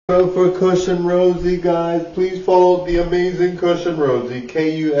For Cushion Rosie, guys, please follow the amazing Cushion Rosie,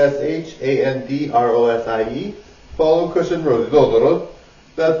 KUSHANDROSIE. Follow Cushion Rosie.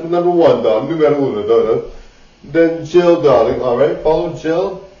 That's number one, darling. Numero uno. Then Jill, darling. All right, follow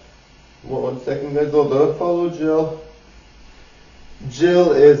Jill. One second, guys. Follow Jill.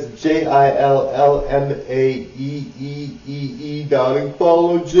 Jill is JILLMAEEEE, darling.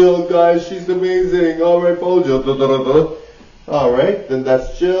 Follow Jill, guys. She's amazing. All right, follow Jill. All right, then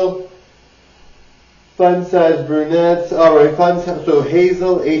that's Jill. Fun size brunettes. All right, fun size. So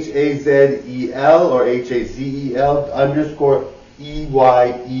Hazel, HAZEL or HAZEL underscore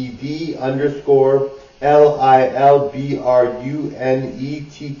EYED underscore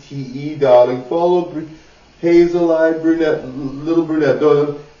LILBRUNETTE, darling. Follow Hazel Eye brunette, little brunette,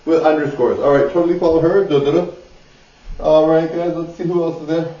 with underscores. All right, totally follow her. All right, guys, let's see who else is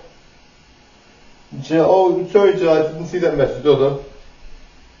there. Jill, oh, sorry, Jill, I didn't see that message.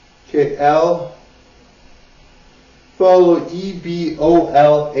 Okay, L. Follow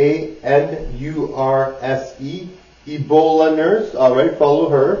EBOLANURSE, Ebola nurse. All right, follow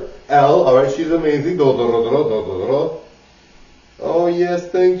her. L. All right, she's amazing. Oh yes,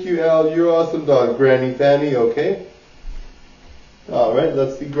 thank you, L. You're awesome, dog. Granny Fanny. Okay. All right,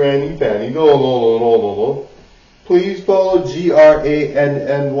 let's see, Granny Fanny. No. Please follow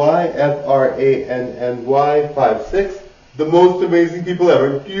GRANNYFRANNY56. The most amazing people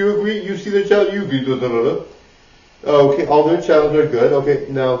ever. Do you agree? You see their channel? You agree? Okay, all their channels are good. Okay,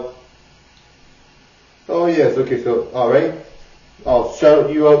 now. Oh yes. Okay, so all right. I'll shout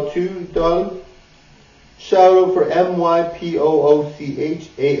you out too, darling. Shout out for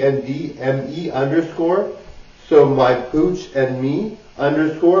MYPOOCHANDME underscore. So my pooch and me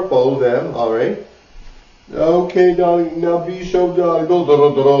underscore. Follow them. All right. Okay, darling. Now be show, darling.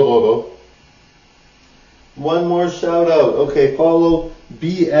 One more shout out. Okay, follow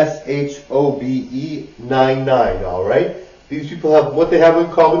BSHOBE99. All right. These people have what they have in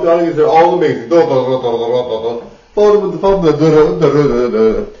common, darling, is they're all amazing. Follow them with the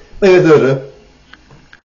phone.